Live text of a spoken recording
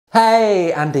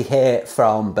Hey, Andy here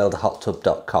from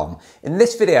buildahottub.com. In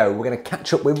this video, we're going to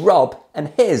catch up with Rob and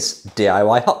his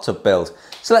DIY hot tub build.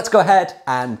 So let's go ahead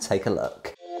and take a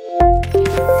look.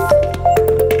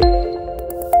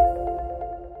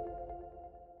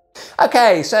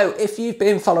 Okay, so if you've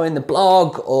been following the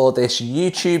blog or this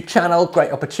YouTube channel,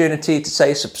 great opportunity to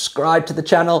say subscribe to the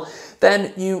channel,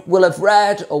 then you will have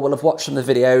read or will have watched some of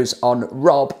the videos on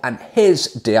Rob and his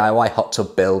DIY hot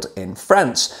tub build in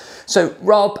France. So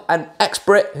Rob, an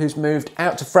ex-Brit who's moved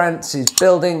out to France, is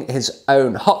building his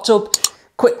own hot tub.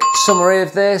 Quick summary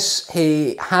of this: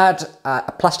 he had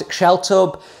a plastic shell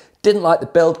tub, didn't like the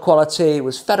build quality,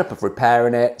 was fed up of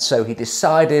repairing it, so he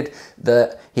decided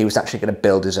that he was actually going to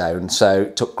build his own. So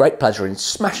took great pleasure in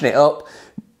smashing it up,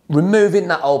 removing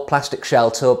that old plastic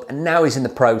shell tub, and now he's in the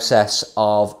process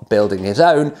of building his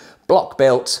own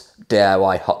block-built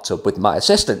DIY hot tub with my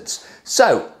assistance.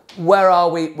 So where are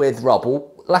we with Rob? Well,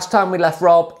 last time we left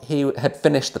Rob, he had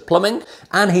finished the plumbing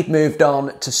and he'd moved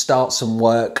on to start some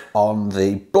work on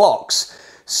the blocks.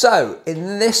 So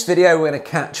in this video, we're going to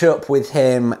catch up with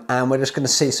him and we're just going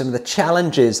to see some of the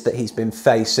challenges that he's been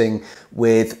facing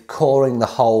with coring the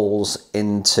holes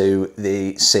into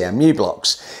the CMU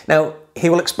blocks. Now, he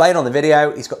will explain on the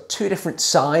video, he's got two different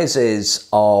sizes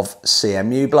of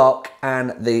CMU block,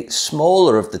 and the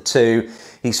smaller of the two,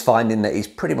 he's finding that he's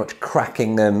pretty much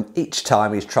cracking them each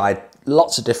time. He's tried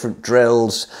lots of different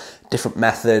drills, different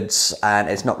methods, and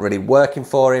it's not really working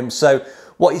for him. So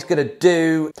what he's going to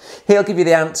do, he'll give you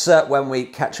the answer when we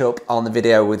catch up on the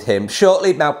video with him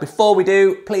shortly. Now, before we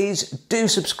do, please do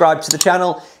subscribe to the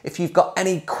channel. If you've got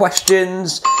any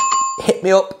questions, hit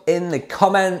me up in the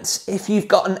comments. If you've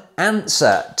got an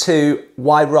answer to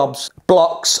why Rob's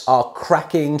blocks are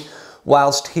cracking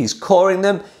whilst he's coring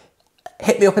them,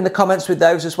 hit me up in the comments with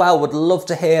those as well. Would love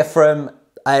to hear from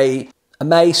a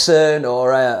mason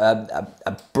or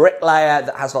a bricklayer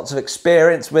that has lots of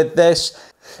experience with this.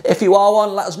 If you are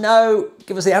one, let us know.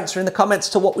 Give us the answer in the comments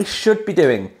to what we should be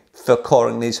doing for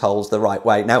coring these holes the right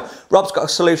way. Now, Rob's got a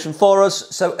solution for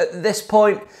us. So at this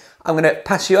point, I'm going to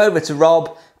pass you over to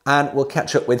Rob and we'll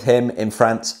catch up with him in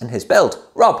France and his build.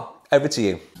 Rob, over to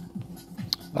you.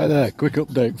 Hi there, quick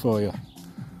update for you.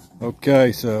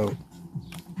 Okay, so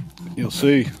you'll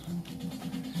see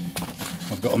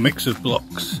I've got a mix of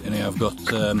blocks in here. I've got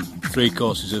 3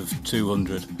 courses of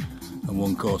 200 and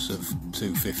 1 course of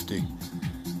 250.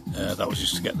 That was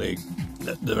just to get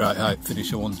the right height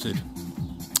finish I wanted.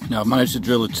 Now I've managed to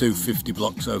drill the 250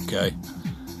 blocks okay,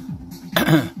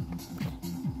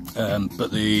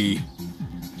 but the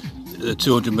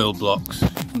 200mm blocks,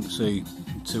 you can see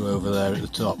 2 over there at the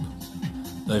top,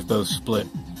 they've both split.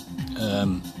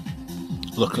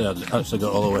 Luckily I actually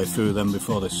got all the way through them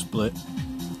before they split.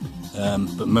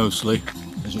 But mostly,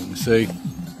 as you can see,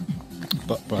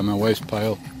 by my waste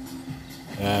pile,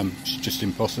 it's just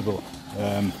impossible.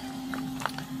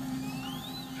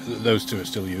 Those 2 are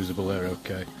still usable, they're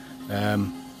okay.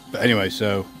 But anyway,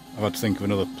 so I've had to think of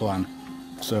another plan.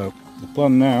 So the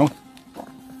plan now,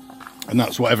 and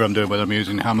that's whatever I'm doing, whether I'm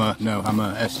using hammer, no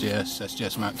hammer,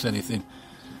 SGS Max, anything,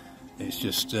 it's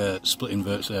just splitting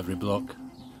virtually every block.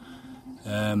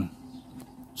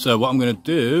 So what I'm going to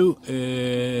do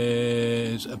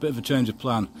is a bit of a change of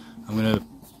plan. I'm going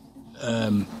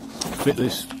to fit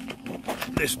this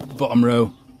bottom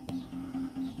row,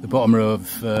 the bottom row of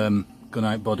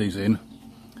gunite bodies in,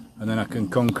 and then I can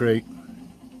concrete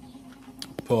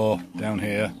pour down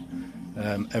here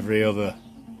every other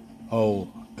hole,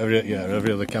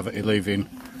 every other cavity, leaving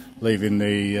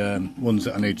the ones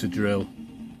that I need to drill,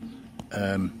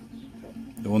 the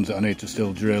ones that I need to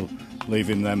still drill,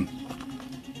 leaving them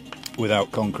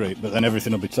without concrete. But then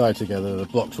everything will be tied together, the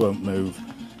blocks won't move,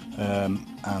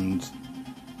 and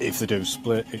if they do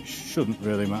split, it shouldn't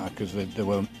really matter because they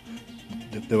won't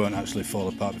actually fall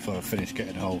apart before I finish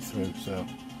getting a hole through. So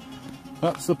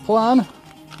that's the plan.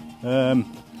 So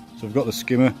I've got the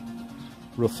skimmer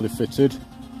roughly fitted.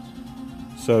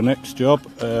 So next job,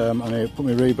 I need to put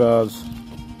my rebars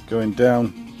going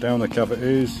down the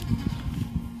cavities,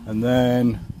 and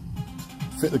then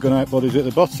fit the gunite bodies at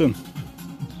the bottom.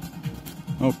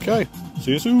 Okay,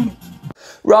 see you soon.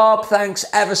 Rob, thanks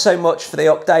ever so much for the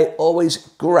update. Always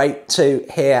great to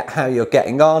hear how you're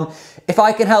getting on. If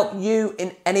I can help you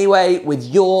in any way with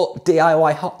your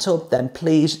DIY hot tub, then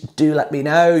please do let me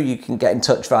know. You can get in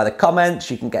touch via the comments,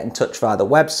 you can get in touch via the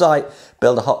website,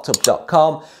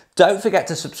 buildahottub.com. Don't forget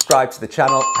to subscribe to the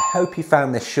channel. I hope you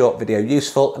found this short video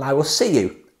useful, and I will see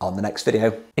you on the next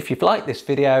video. If you've liked this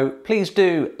video, please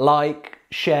do like,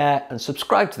 share, and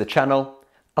subscribe to the channel.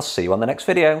 I'll see you on the next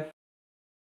video.